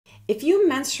If you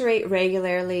menstruate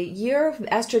regularly, your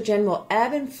estrogen will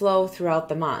ebb and flow throughout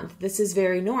the month. This is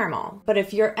very normal. But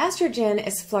if your estrogen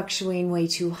is fluctuating way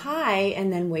too high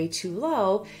and then way too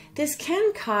low, this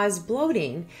can cause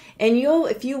bloating. And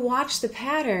if you watch the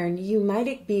pattern, you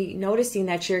might be noticing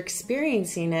that you're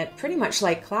experiencing it pretty much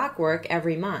like clockwork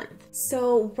every month.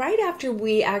 So right after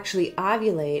we actually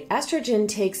ovulate, estrogen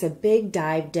takes a big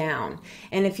dive down.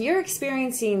 And if you're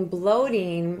experiencing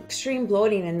bloating, extreme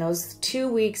bloating in those 2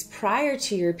 weeks prior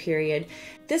to your period,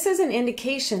 this is an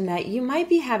indication that you might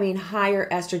be having higher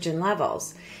estrogen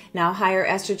levels. Now, higher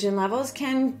estrogen levels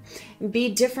can be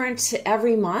different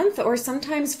every month, or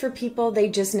sometimes for people, they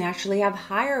just naturally have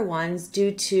higher ones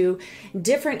due to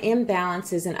different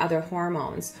imbalances in other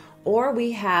hormones. Or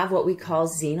we have what we call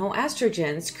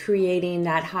xenoestrogens creating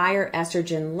that higher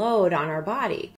estrogen load on our body.